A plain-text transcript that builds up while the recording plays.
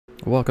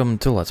Welcome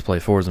to Let's Play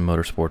Forza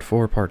Motorsport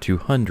 4, part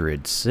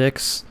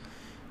 206.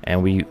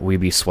 And we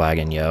be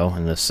swagging, yo,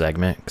 in this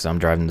segment, because I'm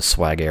driving the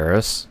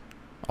Swagaris.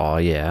 Aw,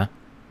 yeah.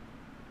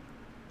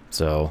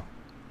 So,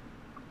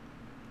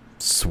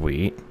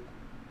 sweet.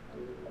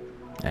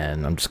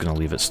 And I'm just going to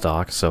leave it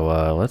stock. So,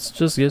 let's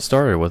just get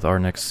started with our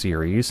next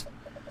series.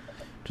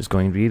 Just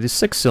going to be the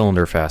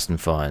 6-cylinder Fast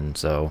and Fun.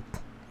 So,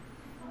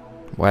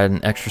 we'll add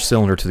an extra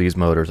cylinder to these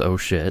motors. Oh,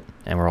 shit.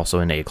 And we're also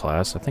in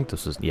A-Class. I think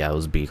this was, yeah, it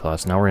was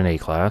B-Class. Now we're in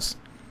A-Class.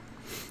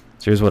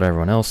 So here's what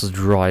everyone else is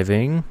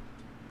driving.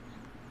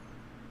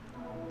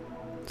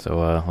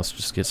 So, let's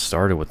just get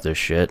started with this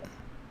shit.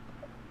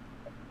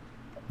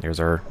 There's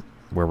where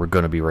we're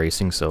going to be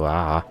racing,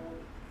 so,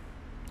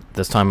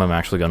 this time I'm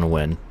actually going to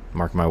win.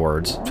 Mark my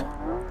words.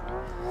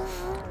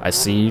 I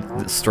see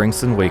the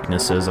strengths and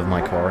weaknesses of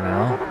my car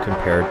now,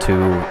 compared to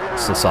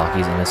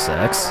Sasaki's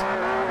NSX.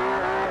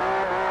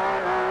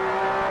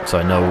 So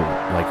I know,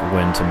 like,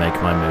 when to make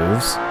my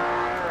moves,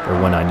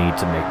 or when I need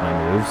to make my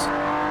moves.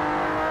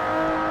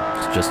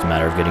 It's just a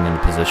matter of getting in the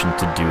position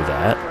to do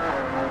that.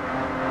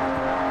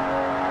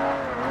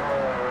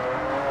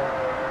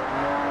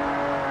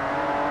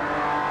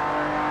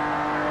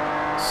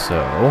 So,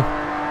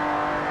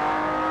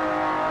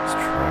 let's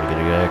try to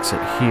get a good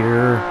exit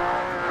here.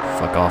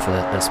 Fuck off of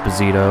that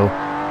Esposito.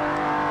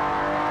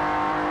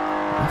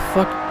 Oh,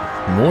 fuck.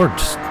 Muller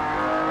just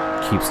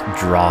keeps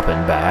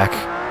dropping back.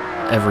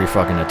 Every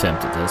fucking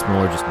attempt at this,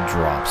 Muller just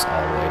drops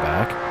all the way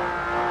back.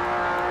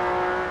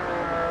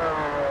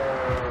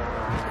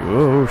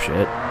 Oh,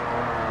 shit.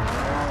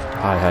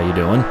 Hi, how you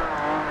doing?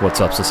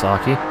 What's up,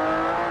 Sasaki?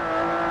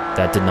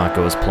 That did not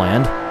go as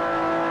planned.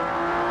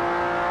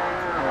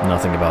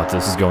 Nothing about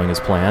this is going as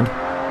planned.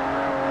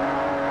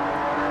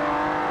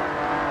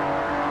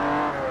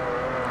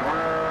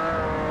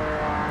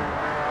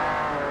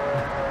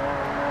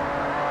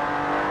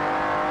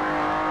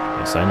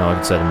 Yes, I know I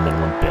could set a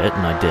minimum bit,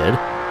 and I did.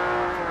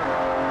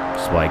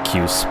 That's why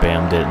Q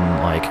spam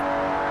didn't, like,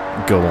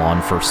 go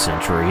on for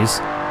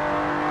centuries.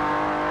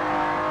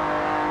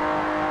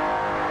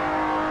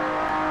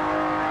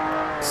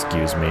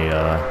 Excuse me,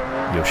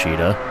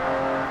 Yoshida.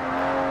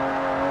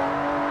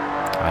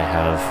 I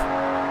have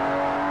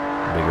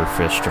bigger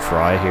fish to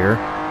fry here.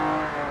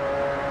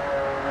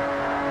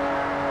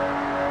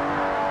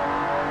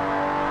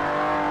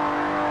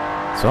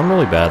 So I'm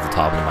really bad at the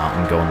top of the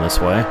mountain going this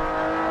way.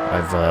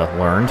 I've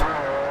learned.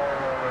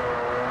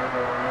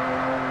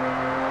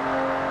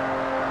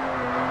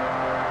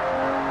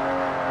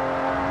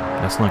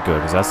 That's not good,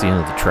 because that's the end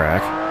of the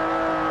track.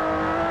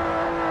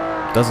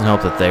 Doesn't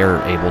help that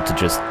they're able to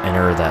just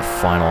enter that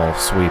final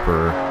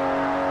sweeper.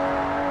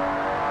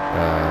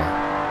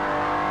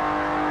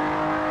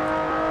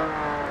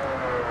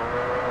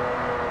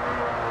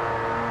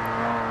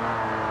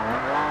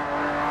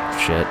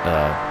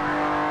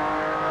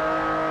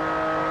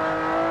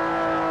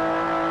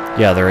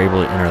 Yeah, they're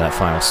able to enter that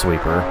final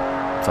sweeper.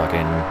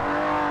 Fucking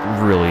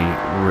really,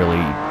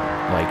 really,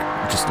 like,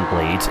 just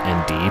late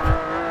and deep.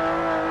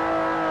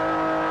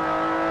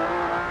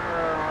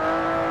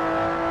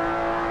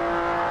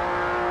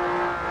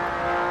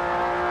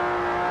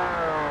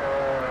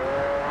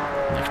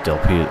 Next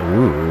LP,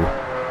 ooh,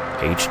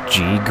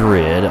 HG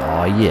grid,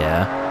 aw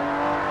yeah.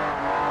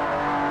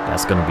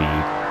 That's gonna be,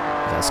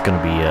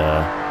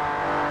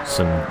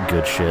 some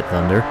good shit,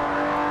 Thunder.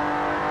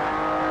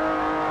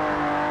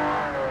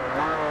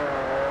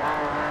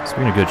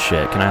 Speaking of good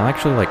shit, can I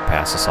actually, like,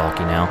 pass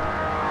Sasaki now?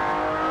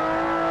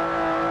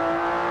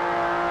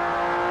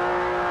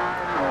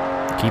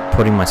 I keep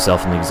putting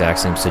myself in the exact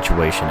same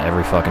situation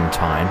every fucking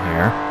time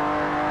here.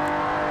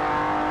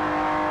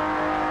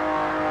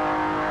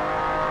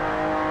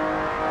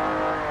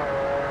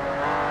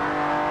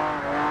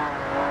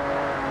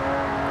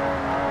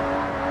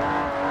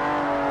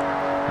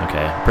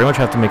 Okay, pretty much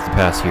have to make the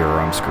pass here or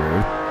I'm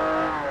screwed.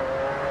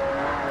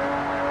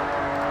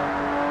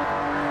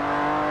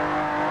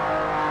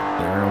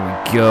 There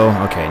we go.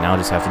 Okay, now I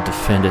just have to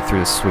defend it through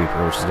the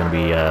sweeper, which is going to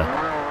be,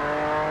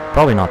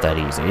 probably not that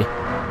easy.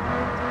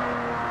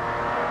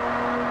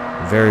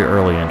 Very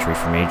early entry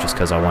for me, just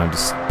because I wanted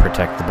to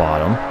protect the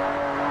bottom.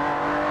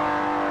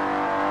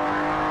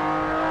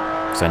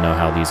 Because I know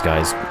how these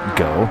guys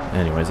go.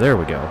 Anyways, there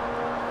we go.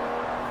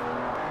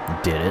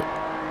 Did it.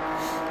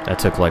 That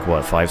took, like,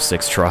 what,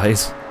 5-6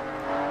 tries?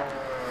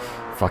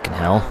 Fucking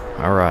hell.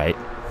 Alright.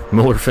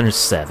 Muller finished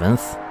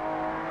 7th.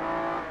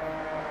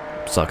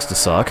 Sucks to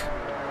suck.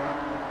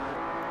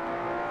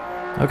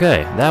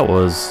 Okay, that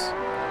was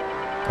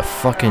a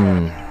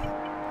fucking...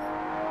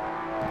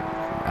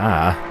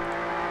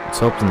 Let's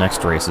hope the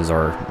next races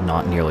are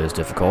not nearly as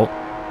difficult.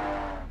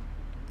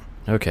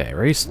 Okay,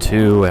 race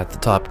 2 at the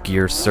Top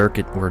Gear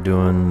circuit. We're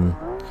doing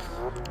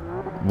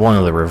one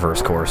of the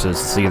reverse courses.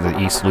 It's either the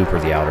East Loop or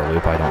the Outer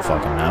Loop. I don't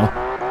fucking know.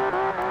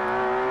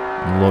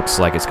 Looks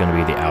like it's going to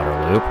be the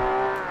Outer Loop.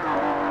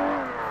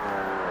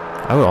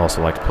 I would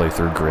also like to play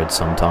through Grid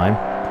sometime.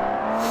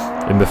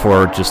 And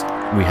before just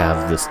we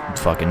have this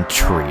fucking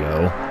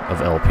trio of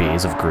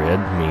LPs of Grid,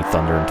 me,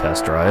 Thunder, and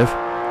Test Drive.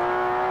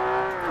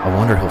 I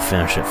wonder he'll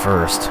finish it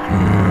first.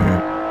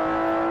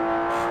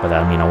 By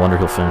that I mean I wonder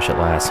he'll finish it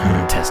last.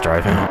 Test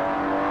driving.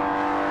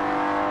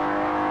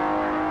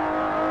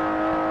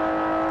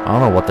 I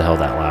don't know what the hell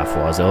that laugh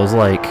was. It was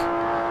like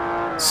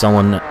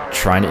someone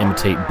trying to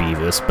imitate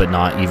Beavis, but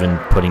not even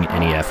putting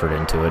any effort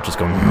into it. Just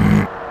going...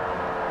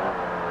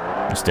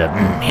 Instead...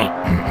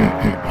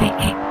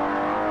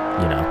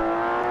 You know.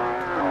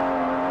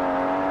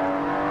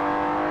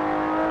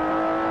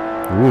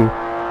 Ooh.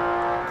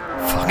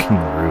 Fucking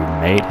rude,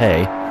 mate.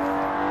 Hey.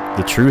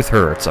 The truth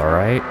hurts,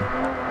 alright?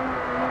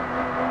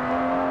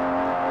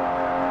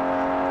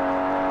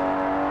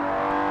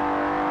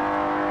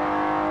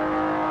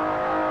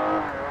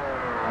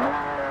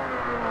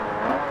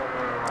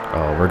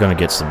 Oh, we're gonna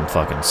get some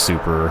fucking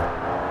super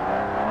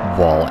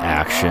wall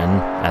action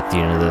at the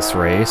end of this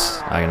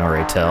race. I can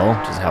already tell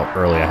just how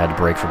early I had to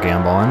brake for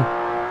Gambon.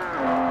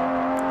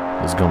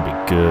 This is gonna be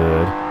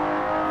good.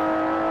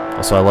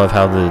 Also, I love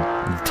how the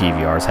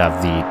TVRs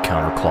have the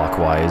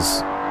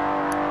counterclockwise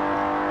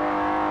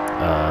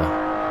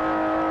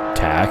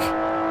tack.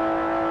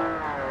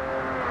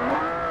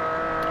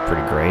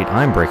 Pretty great.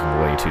 I'm braking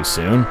way too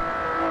soon.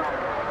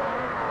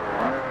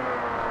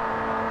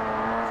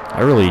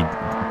 I really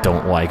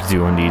don't like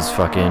doing these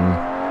fucking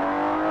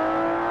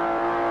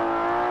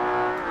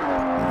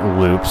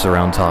loops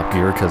around Top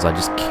Gear because I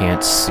just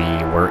can't see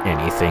where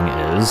anything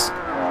is,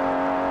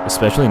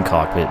 especially in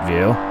cockpit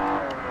view,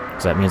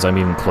 because that means I'm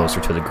even closer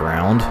to the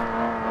ground.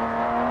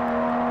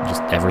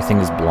 Just everything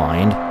is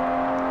blind.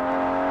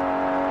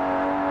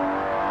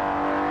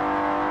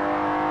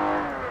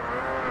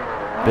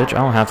 Bitch, I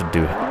don't have to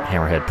do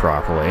Hammerhead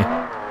properly.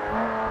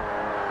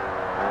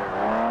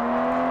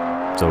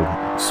 So,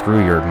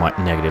 screw your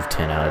negative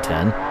 10 out of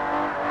 10.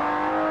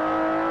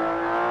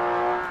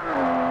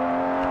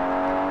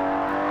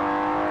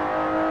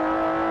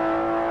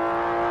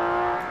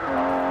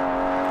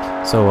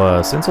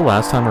 So, since the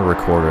last time I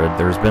recorded,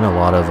 there's been a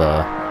lot of,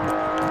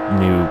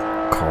 new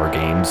car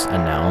games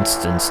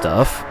announced and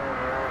stuff.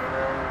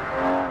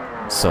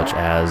 Such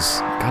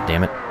as... God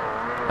damn it.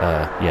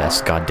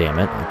 Yes, god damn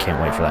it. I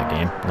can't wait for that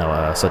game.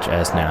 No, such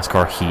as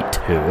NASCAR Heat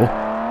 2.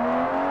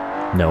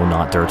 No,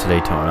 not Dirt to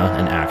Daytona,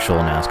 an actual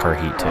NASCAR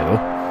Heat 2.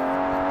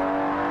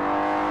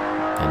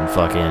 And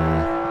fucking...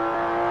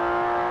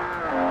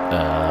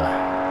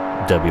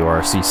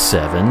 WRC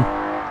 7.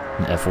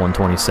 And F1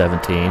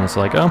 2017. It's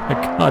like, oh my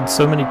god,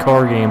 so many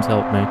car games,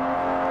 help me.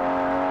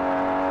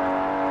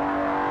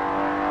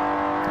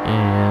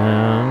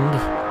 And...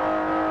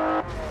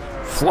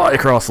 fly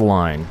across the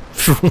line.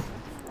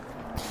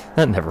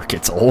 That never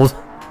gets old.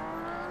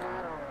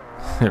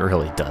 It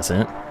really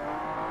doesn't.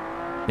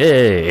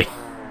 Yay!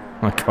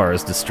 My car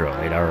is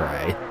destroyed,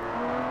 alright.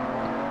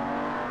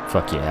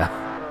 Fuck yeah.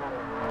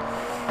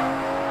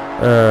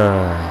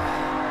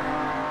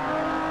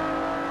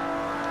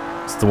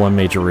 It's the one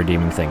major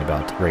redeeming thing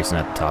about racing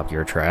at the Top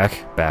Gear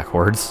track,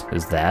 backwards,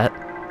 is that.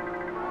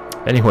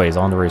 Anyways,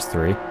 on to race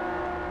 3.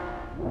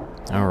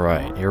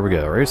 Alright, here we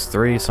go. Race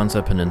 3,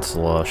 Sunset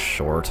Peninsula,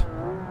 short.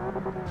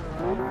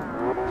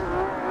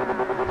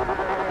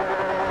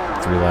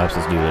 3 laps,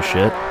 let's do this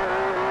shit.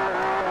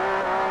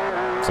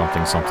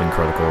 Something, something,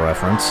 critical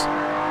reference.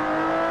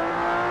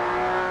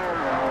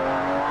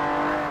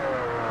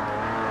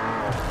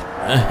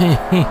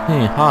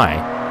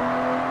 Hi.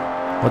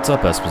 What's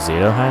up,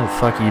 Esposito? How the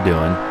fuck are you doing?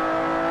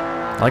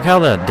 I like how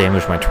that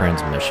damaged my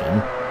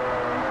transmission.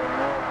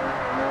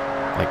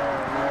 Like,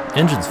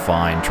 engine's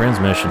fine.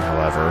 Transmission,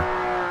 however,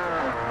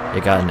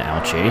 it got an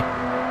ouchie.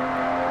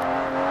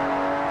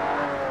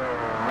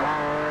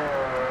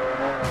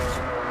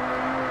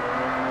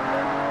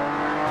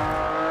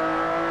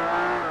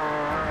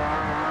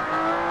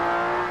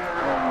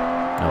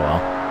 Oh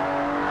well.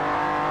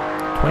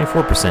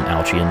 24%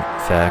 ouchie, in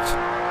fact.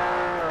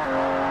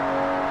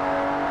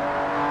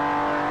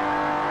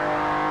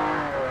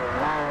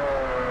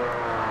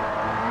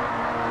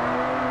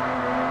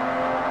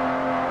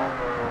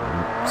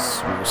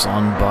 Swoops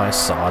on by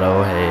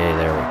Sato. Hey,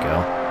 there we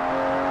go.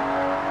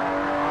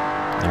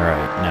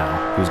 Alright,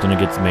 now, who's gonna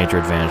get the major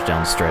advantage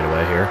down the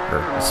straightaway here? Or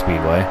the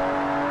speedway?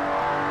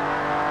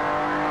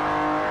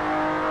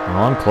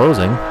 Well, I'm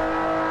closing.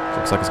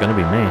 Looks like it's gonna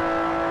be me.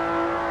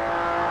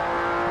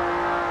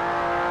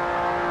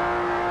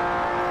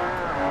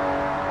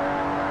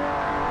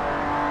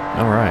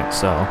 Alright,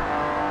 so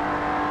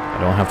I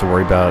don't have to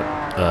worry about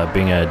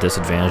being at a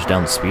disadvantage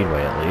down the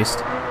speedway, at least.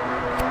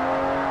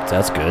 So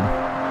that's good.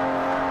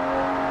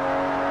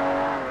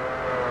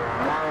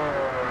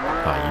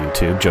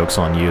 YouTube, joke's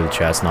on you, the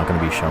chat's not going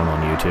to be shown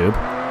on YouTube.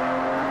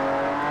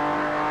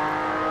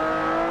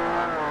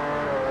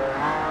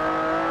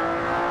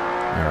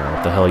 Alright,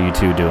 what the hell are you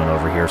two doing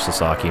over here,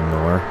 Sasaki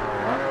Moore?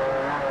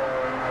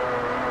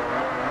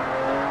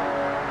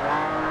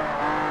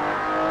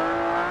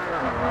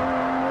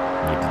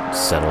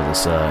 Settle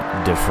this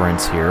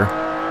difference here.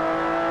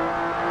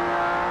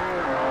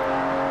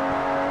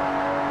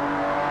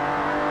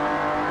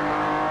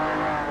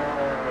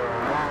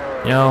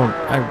 You know,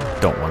 I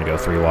don't want to go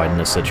 3 wide in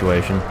this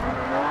situation.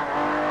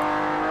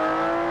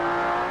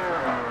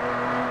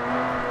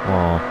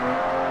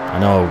 I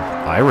know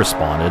I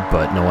responded,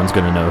 but no one's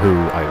gonna know who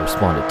I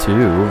responded to.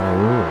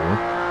 Ooh.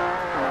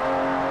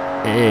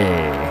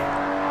 Hey.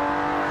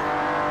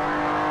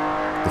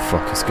 The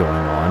fuck is going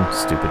on?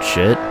 Stupid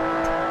shit.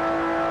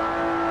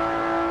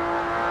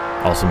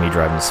 Also me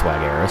driving the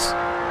Swag-Aris,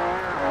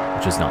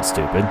 which is not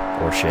stupid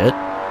or shit.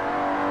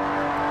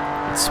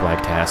 It's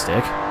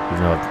swagtastic,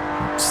 even though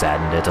I've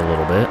saddened it a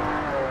little bit.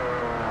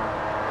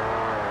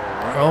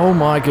 Oh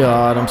my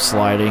god, I'm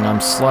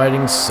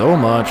sliding so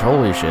much,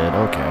 holy shit,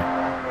 okay.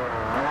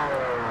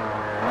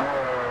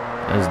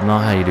 That is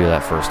not how you do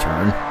that first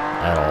turn,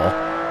 at all.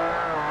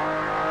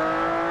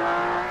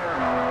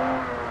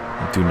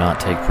 Do not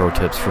take pro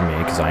tips from me,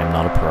 because I am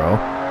not a pro.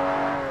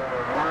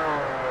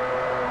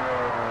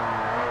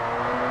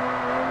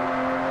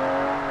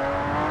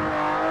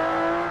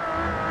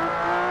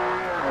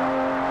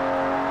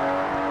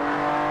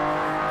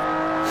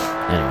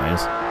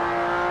 Anyways.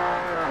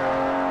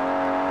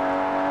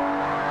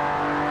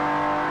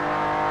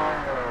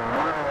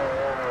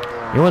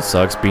 You know what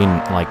sucks? Being,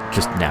 like,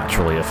 just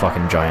naturally a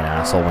fucking giant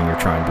asshole when you're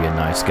trying to be a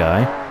nice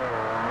guy.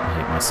 I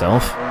hate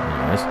myself.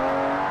 Anyways.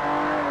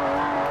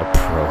 A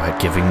pro at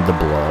giving the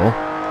blow.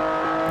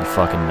 You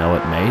fucking know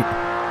it, mate.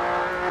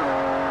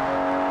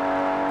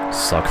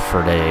 Suck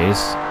for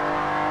days.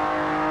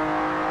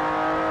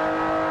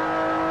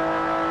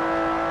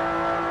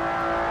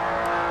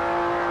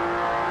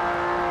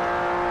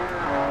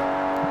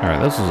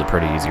 Alright, this was a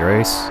pretty easy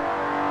race.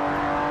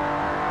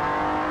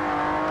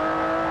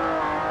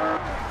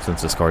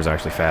 Since this car's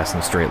actually fast in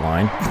a straight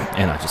line,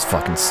 and I just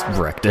fucking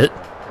wrecked it.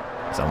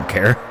 I don't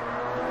care.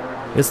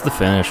 It's the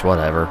finish,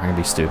 whatever. I'm gonna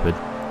be stupid.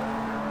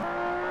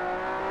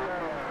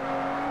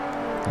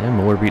 And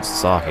Miller beats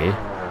Sasaki.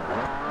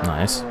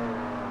 Nice.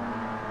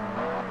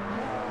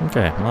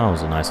 Okay, well, that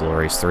was a nice little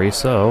race 3,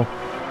 so...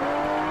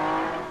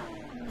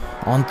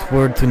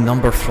 onward to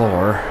number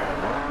 4.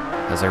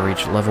 As I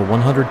reach level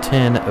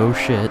 110, oh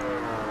shit.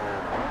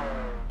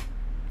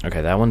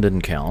 Okay, that one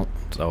didn't count.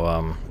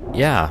 So,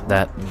 yeah,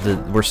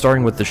 we're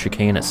starting with the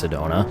chicane at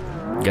Sedona.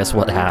 Guess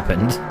what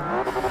happened?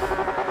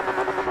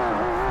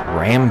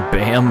 Ram,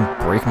 bam,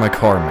 break my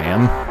car,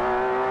 ma'am.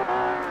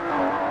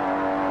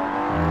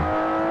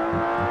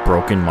 And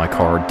broken my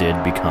car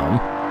did become.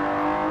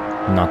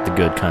 Not the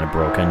good kind of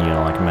broken, you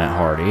know, like Matt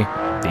Hardy.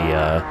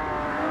 The,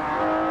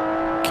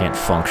 can't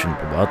function.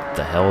 What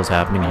the hell is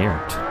happening here?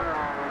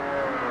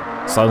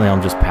 Suddenly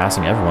I'm just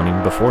passing everyone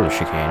even before the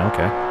chicane,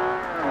 okay.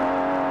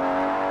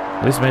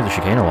 At least it made the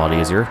chicane a lot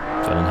easier,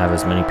 so I didn't have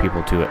as many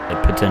people to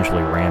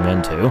potentially ram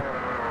into.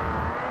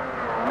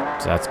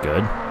 So that's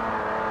good.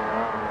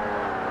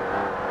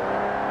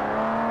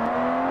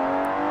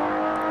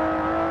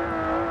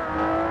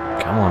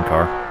 Come on,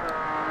 car.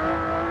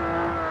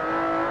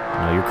 I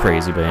know you're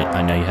crazy, but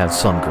I know you have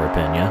some grip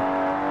in you.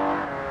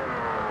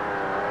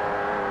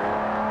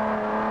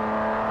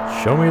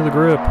 Show me the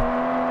grip.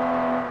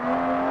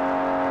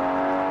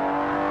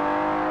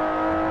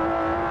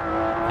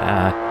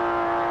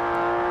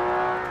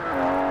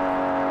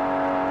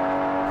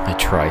 I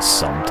try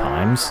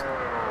sometimes.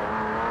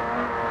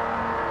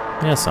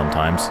 Yeah,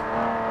 sometimes.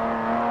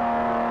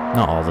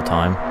 Not all the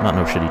time. Not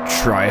no shitty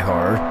try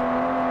hard.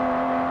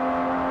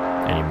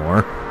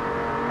 Anymore.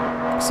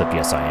 Except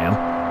yes, I am.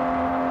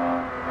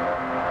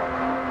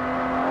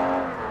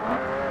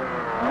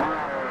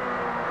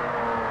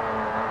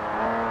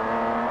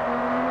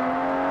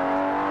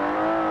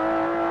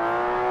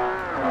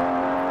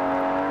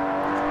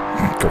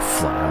 Go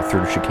fly out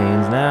through the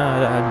chicanes.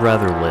 Nah, I'd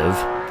rather live.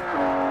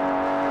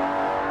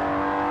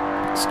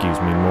 Excuse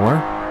me more.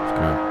 Just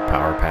gonna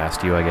power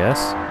past you, I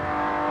guess.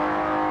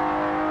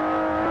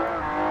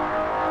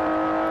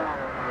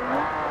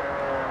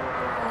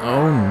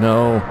 Oh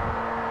no.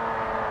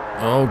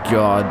 Oh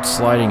god,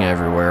 sliding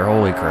everywhere.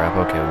 Holy crap.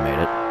 Okay, we made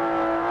it.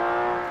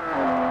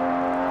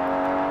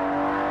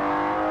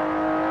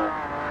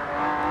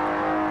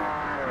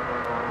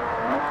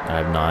 I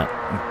have not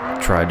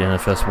tried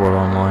NFS World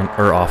Online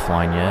or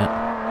offline yet.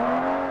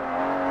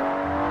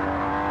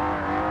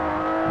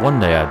 One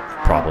day I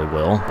probably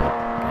will, but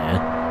eh.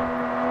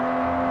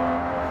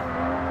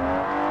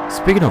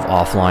 Speaking of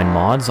offline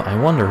mods, I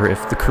wonder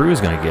if the crew is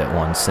going to get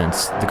one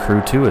since the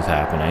Crew 2 is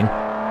happening.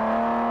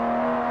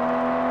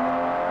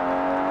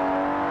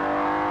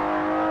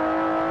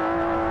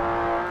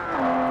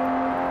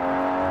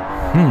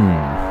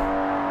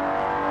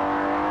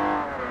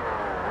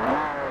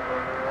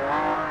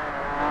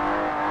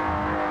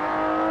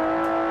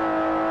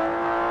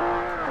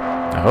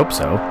 I hope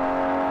so.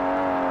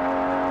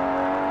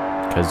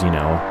 Because, you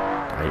know,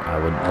 I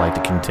would like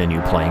to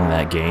continue playing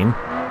that game.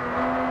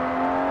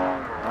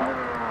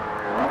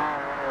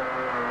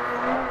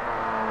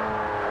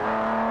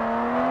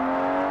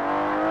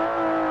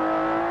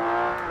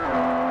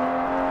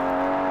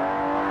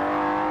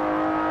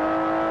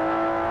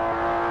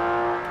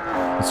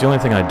 It's the only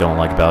thing I don't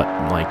like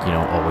about, like, you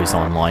know, always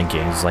online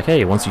games. It's like,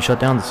 hey, once you shut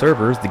down the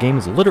servers, the game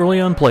is literally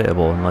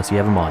unplayable unless you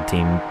have a mod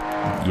team,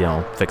 you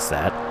know, fix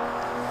that.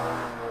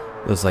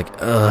 It's like,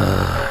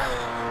 ugh.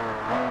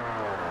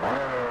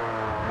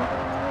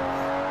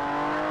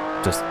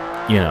 just,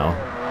 you know,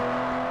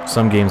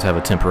 some games have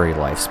a temporary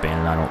lifespan,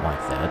 and I don't like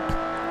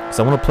that.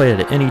 So I want to play it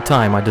at any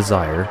time I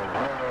desire.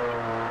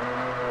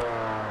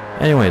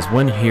 Anyways,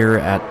 win here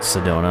at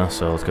Sedona,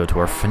 so let's go to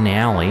our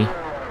finale.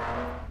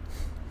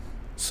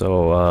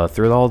 So,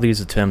 through all these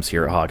attempts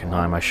here at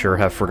Hockenheim, I sure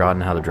have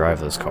forgotten how to drive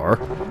this car.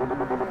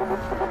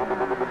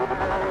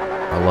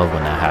 I love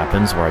when that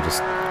happens, where I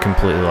just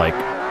completely, like,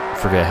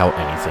 forget how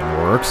anything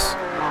works.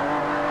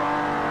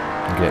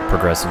 And get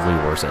progressively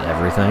worse at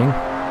everything.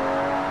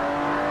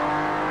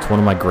 It's one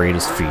of my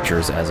greatest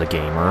features as a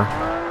gamer.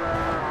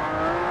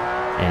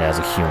 And as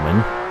a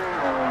human.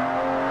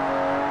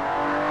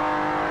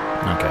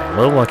 Okay, a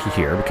little lucky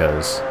here,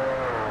 because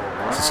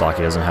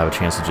Sasaki doesn't have a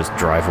chance to just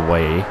drive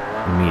away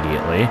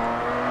immediately.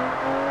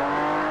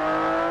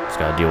 Just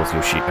gotta deal with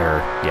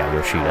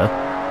Yoshida.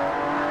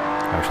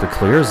 Actually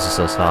clears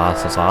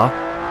Sasa.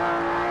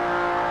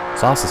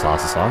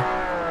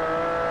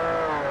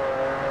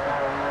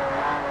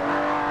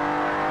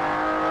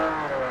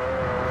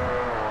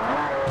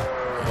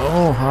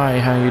 Oh, hi,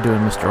 how you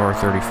doing, Mr.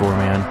 R34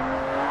 man?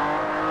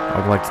 I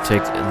would like to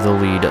take the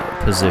lead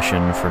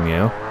position from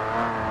you.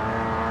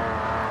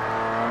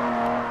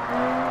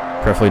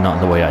 Preferably not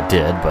in the way I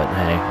did, but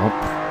hey, oh,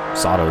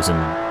 Sato's in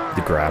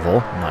the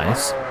gravel.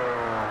 Nice.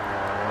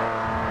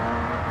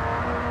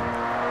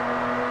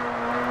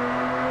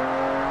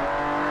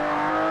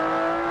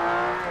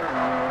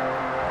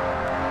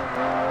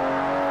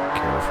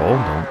 Careful,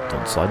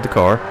 don't slide the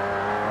car.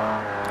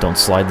 Don't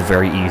slide the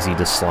very easy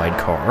to slide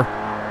car.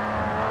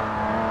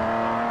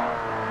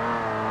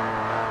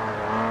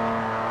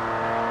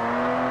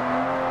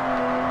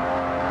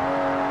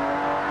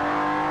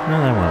 No,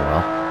 that went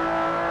well.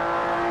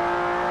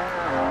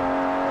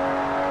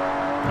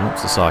 Oh,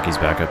 Sasaki's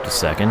back up to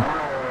second.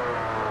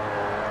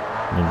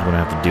 I'm going to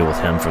have to deal with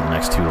him for the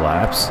next 2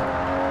 laps.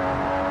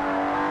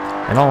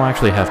 And I'll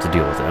actually have to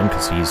deal with him,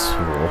 because he's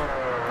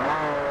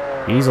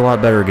a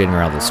lot better at getting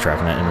around this track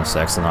in that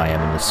NSX than I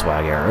am in the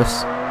Swag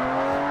Aris.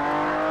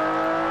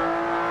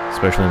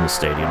 Especially in the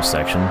stadium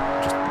section.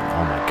 Just,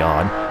 oh my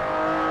god.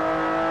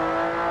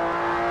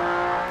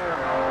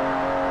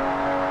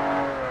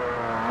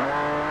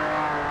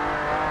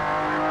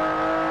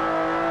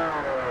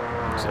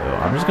 So,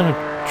 I'm just going to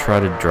try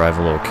to drive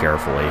a little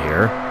carefully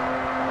here.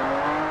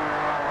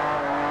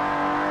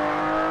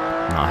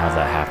 Not have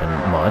that happen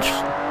much.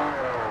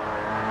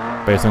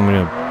 Basically, I'm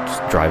going to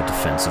just drive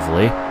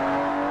defensively.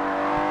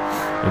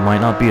 It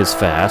might not be as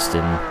fast,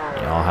 and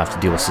you know, I'll have to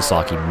deal with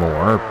Sasaki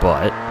more,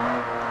 but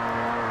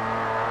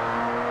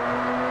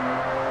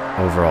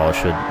overall, it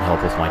should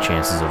help with my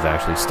chances of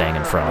actually staying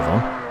in front of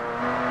him.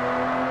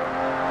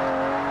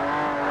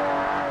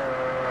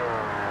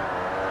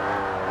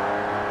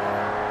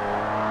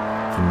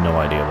 No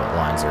idea what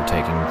lines they're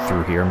taking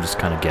through here. I'm just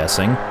kind of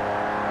guessing.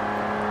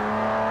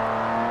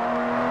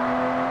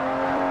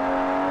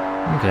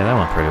 Okay, that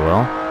went pretty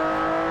well.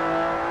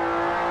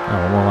 Oh,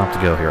 one more lap to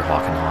go here,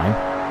 Hockenheim.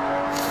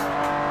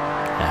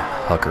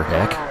 Hucker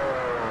heck.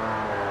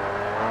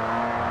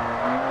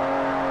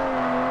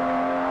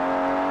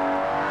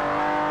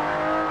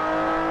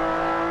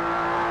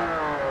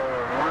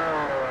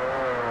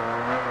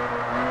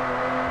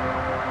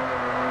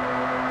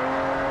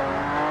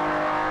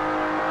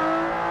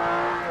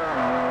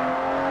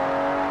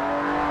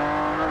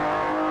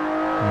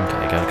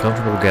 Okay, got a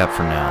comfortable gap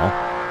for now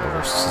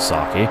over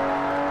Sasaki.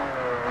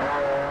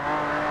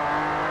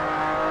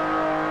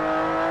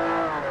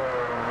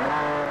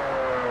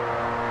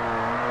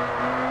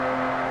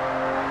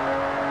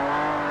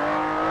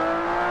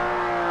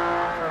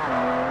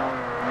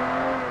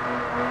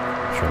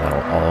 I'm sure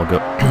that'll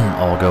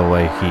all go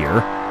away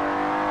here.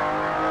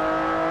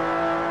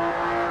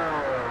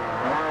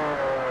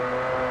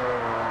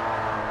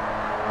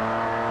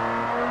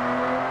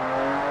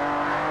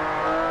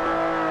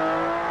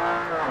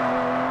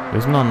 At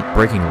least I'm not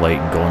braking late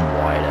and going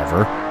wide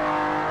ever,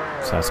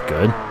 so that's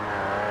good.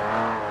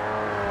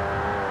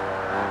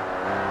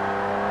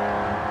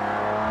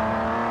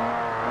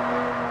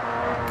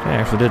 Okay, I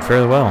actually did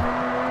fairly well.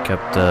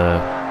 Kept a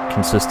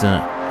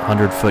consistent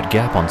 100-foot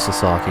gap on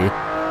Sasaki.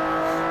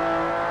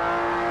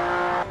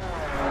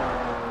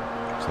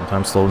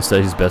 Sometimes slow and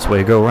steady is the best way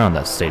to go around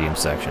that stadium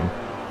section.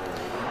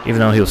 Even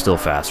though he was still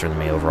faster than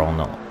me overall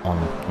on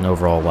an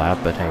overall lap,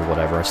 but hey,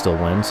 whatever, I still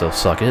win, so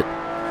suck it.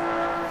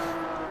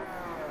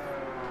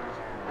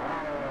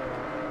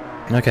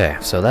 Okay,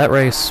 so that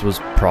race was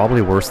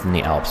probably worse than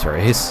the Alps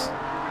race.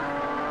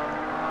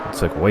 It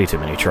took way too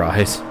many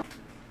tries.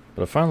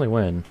 But I finally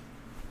win.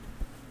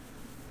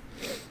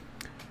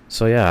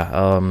 So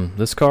yeah,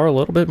 this car a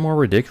little bit more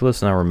ridiculous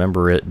than I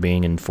remember it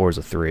being in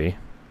Forza 3.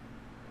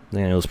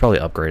 And it was probably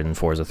upgraded in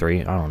Forza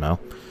 3, I don't know.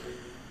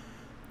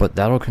 But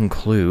that'll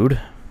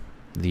conclude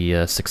the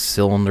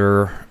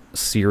 6-cylinder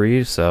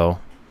series, so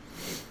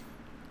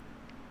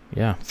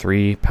yeah,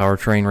 3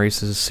 powertrain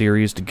races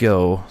series to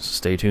go. So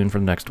stay tuned for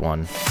the next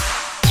one.